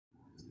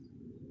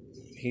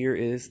here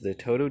is the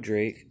Toto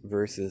Drake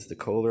versus the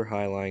Kohler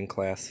Highline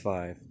Class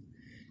 5.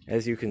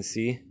 As you can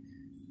see,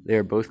 they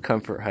are both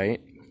comfort height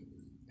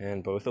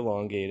and both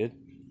elongated.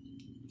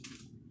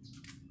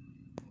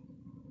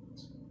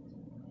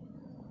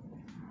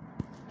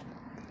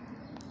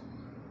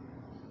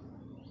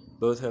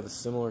 Both have a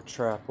similar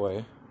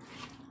trapway.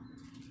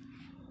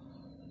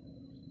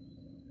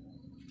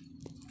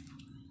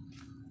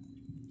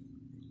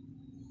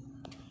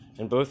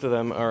 And both of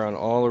them are on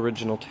all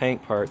original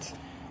tank parts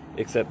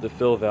except the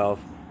fill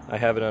valve. I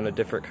have it on a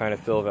different kind of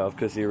fill valve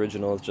because the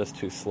original is just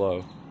too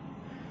slow.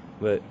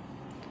 But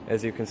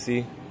as you can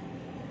see,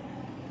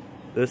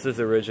 this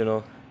is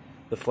original.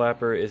 The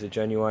flapper is a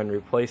genuine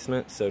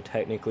replacement, so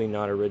technically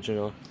not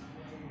original.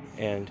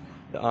 And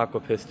the aqua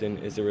piston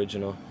is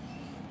original.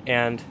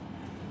 And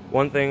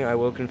one thing I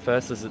will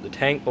confess is that the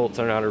tank bolts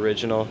are not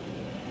original,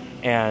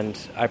 and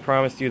I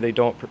promise you they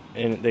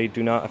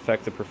do not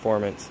affect the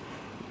performance.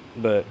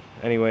 But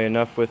anyway,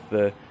 enough with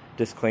the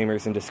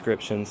disclaimers and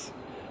descriptions.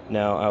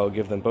 Now I will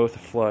give them both a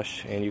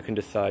flush, and you can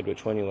decide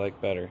which one you like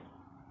better.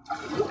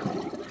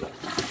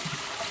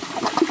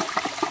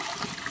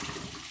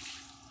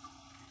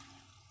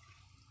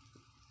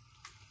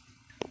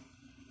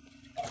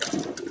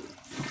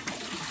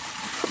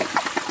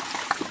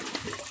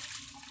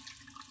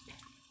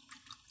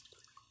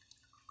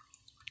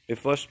 They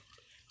flushed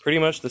pretty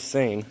much the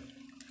same.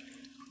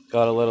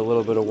 Gotta let a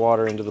little bit of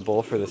water into the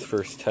bowl for this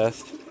first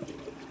test.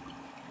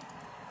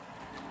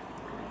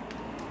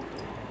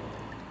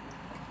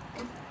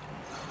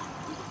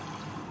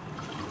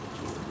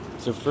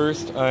 So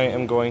first I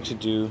am going to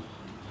do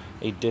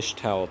a dish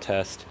towel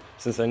test,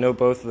 since I know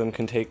both of them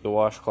can take the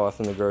washcloth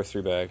in the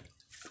grocery bag.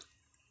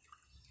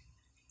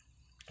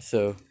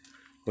 So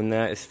when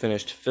that is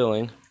finished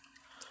filling,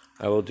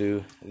 I will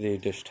do the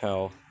dish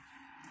towel.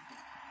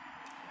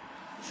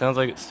 Sounds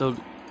like it's still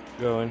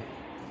going.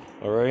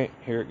 Alright,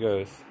 here it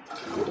goes.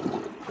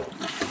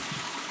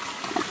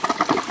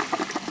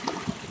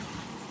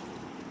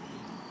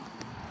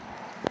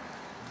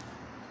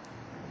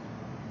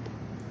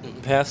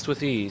 Passed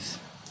with ease.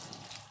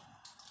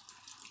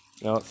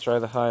 Now let's try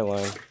the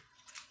Highline.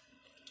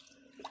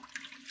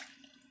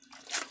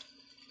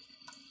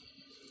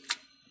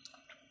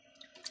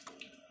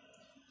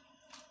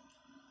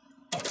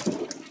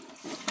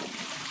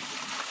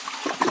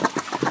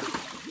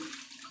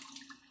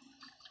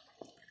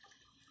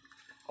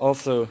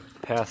 Also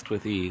passed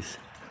with ease.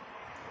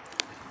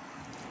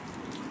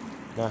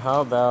 Now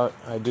how about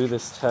I do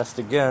this test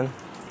again,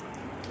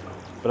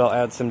 but I'll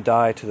add some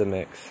dye to the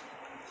mix.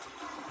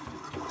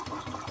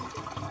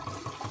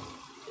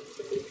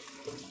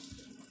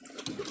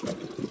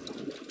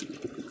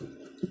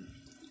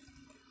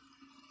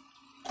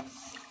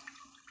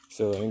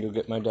 So let me go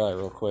get my dye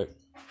real quick.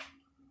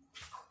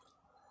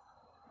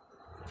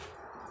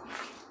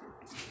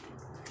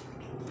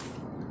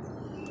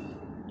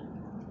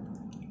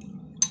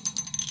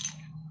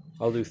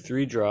 I'll do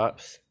 3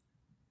 drops.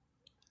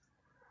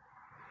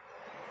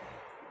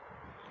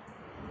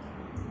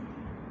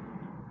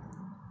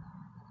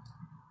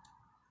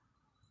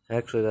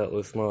 Actually, that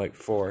looks more like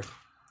 4.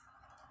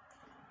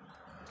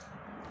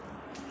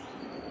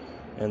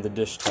 And the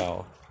dish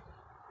towel.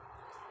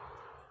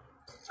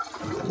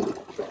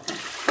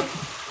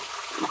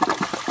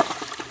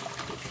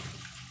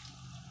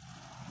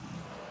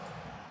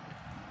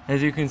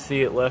 As you can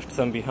see, it left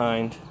some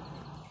behind.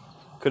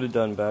 Could have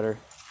done better.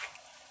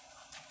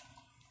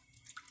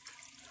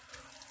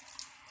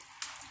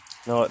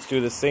 Now let's do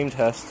the same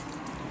test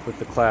with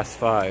the Class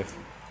 5.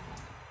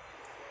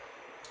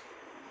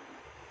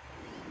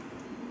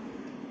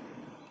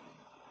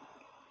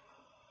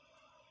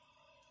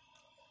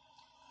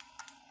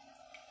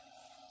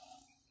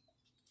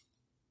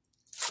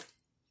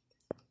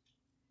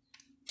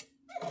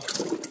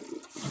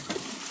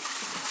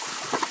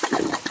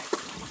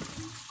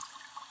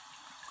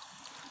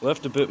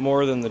 Left a bit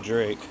more than the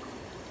Drake,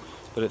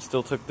 but it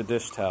still took the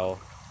dish towel.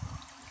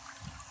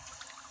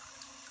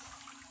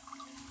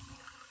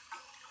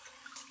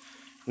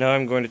 Now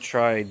I'm going to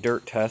try a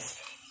dirt test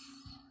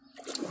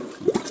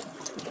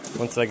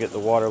once I get the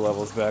water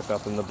levels back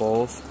up in the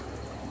bowls.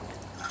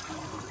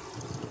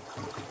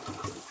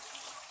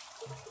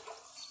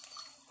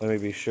 Let me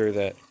be sure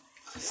that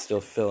it's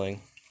still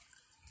filling.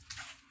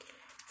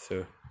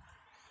 So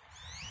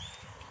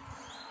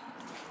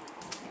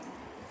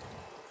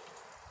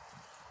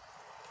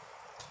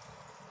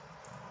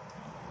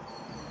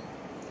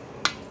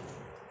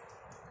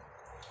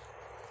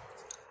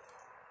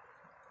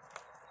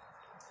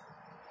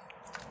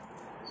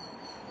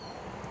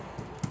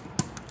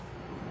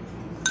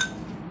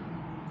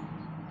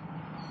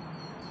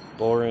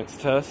bowl rinse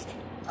test.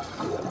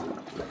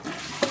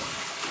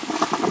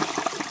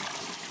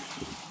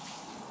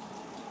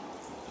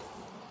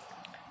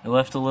 I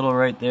left a little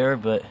right there,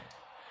 but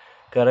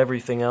got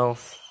everything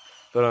else.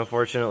 But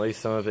unfortunately,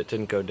 some of it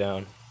didn't go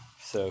down.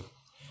 So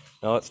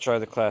now let's try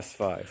the Class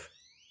 5.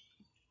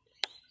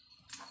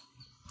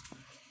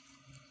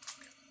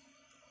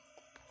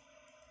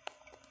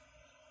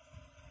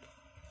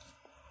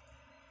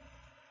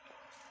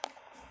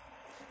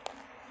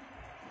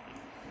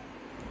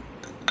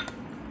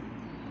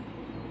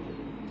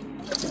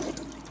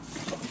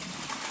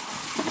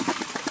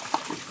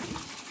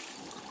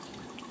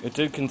 It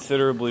did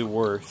considerably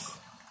worse.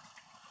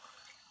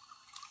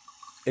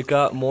 It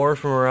got more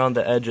from around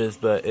the edges,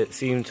 but it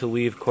seemed to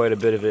leave quite a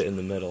bit of it in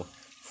the middle.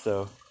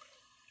 So,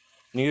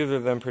 neither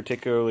of them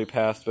particularly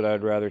passed, but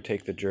I'd rather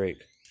take the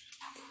Drake.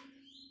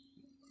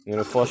 I'm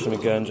going to flush them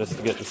again just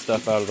to get the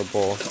stuff out of the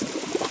bowl.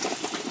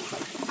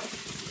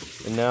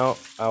 And now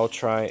I'll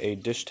try a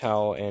dish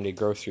towel and a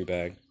grocery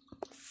bag.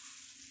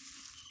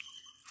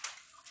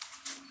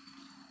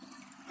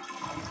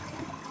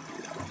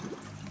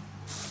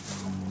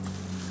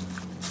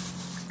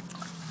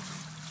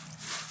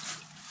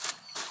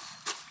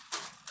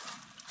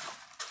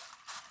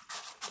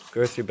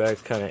 Grocery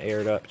bag's kind of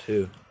aired up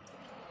too.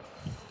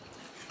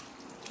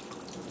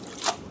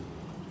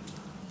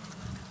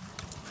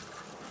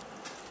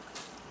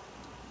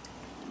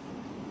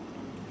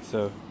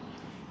 So,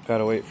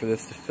 gotta wait for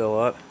this to fill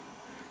up.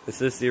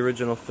 This is the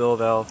original fill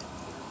valve,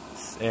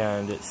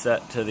 and it's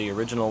set to the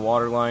original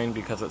water line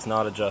because it's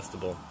not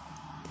adjustable.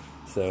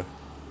 So,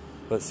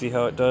 let's see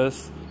how it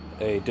does.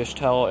 A dish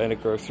towel and a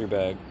grocery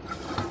bag.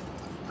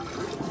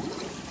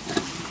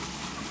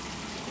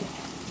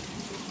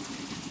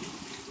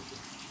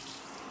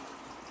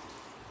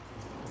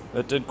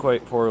 That did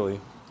quite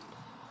poorly.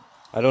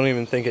 I don't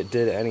even think it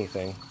did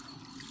anything.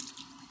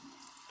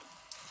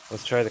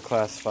 Let's try the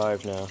class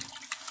 5 now.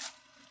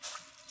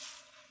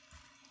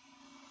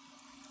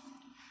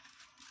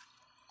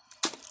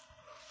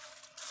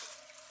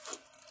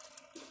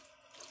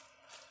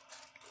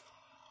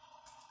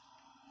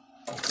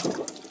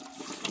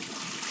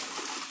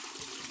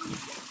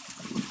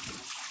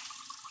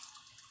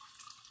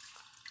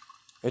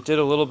 It did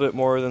a little bit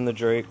more than the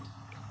Drake,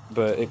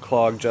 but it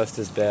clogged just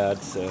as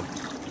bad, so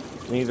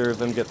neither of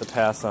them get the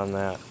pass on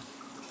that.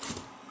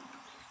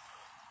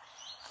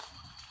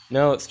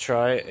 Now let's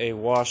try a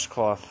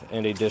washcloth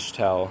and a dish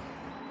towel.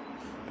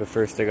 But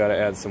first I gotta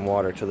add some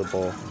water to the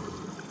bowl.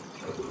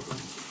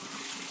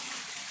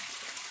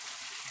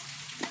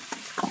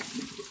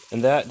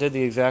 And that did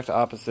the exact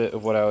opposite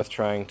of what I was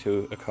trying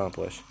to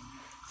accomplish.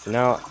 So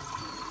now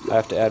I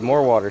have to add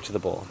more water to the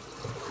bowl.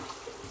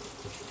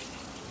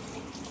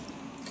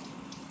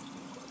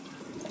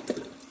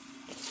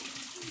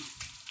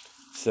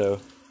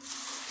 So,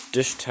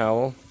 dish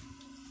towel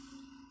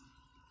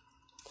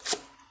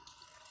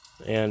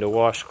and a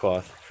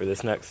washcloth for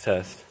this next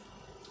test.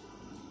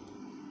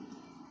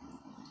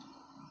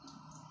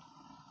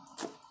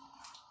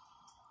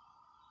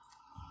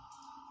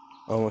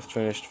 Almost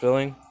finished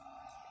filling.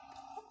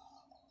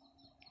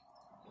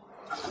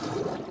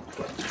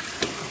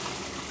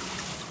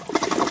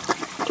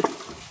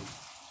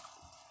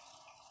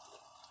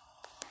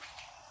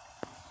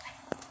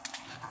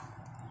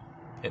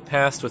 It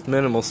passed with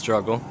minimal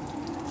struggle.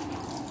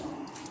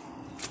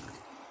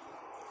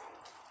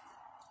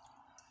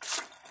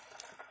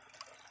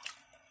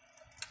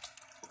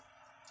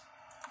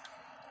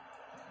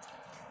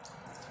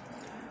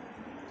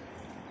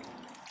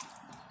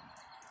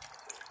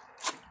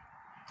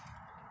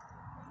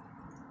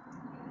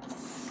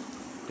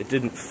 It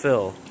didn't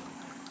fill,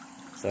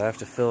 so I have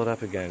to fill it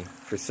up again.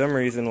 For some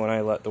reason, when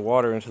I let the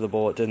water into the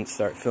bowl, it didn't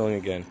start filling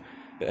again.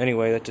 But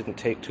anyway, that didn't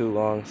take too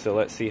long, so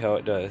let's see how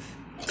it does.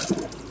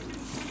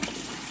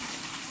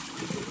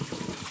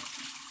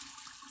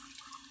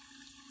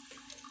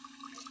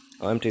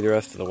 I'll empty the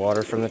rest of the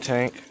water from the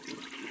tank.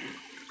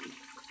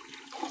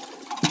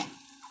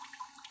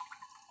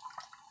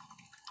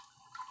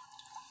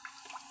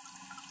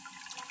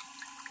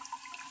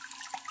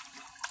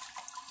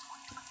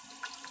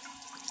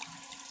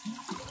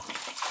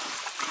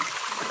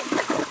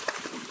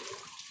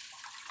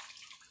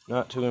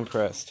 Not too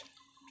impressed.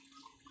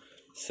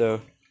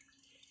 So,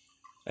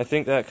 I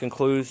think that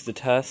concludes the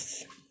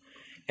tests,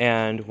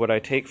 and what I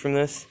take from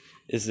this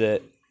is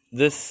that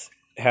this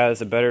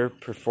has a better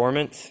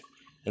performance,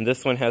 and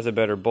this one has a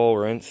better bowl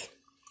rinse.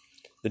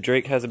 The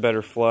Drake has a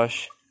better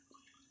flush,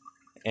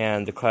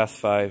 and the Class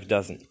 5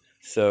 doesn't.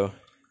 So,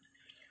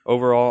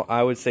 overall,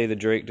 I would say the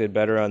Drake did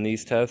better on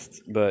these tests,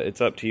 but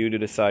it's up to you to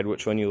decide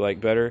which one you like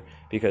better,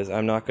 because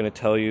I'm not going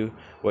to tell you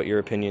what your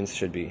opinions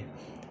should be.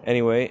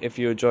 Anyway, if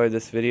you enjoyed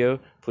this video,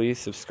 please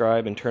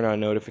subscribe and turn on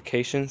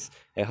notifications.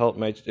 It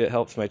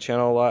helps my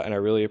channel a lot, and I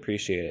really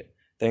appreciate it.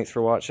 Thanks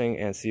for watching,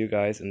 and see you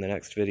guys in the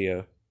next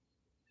video.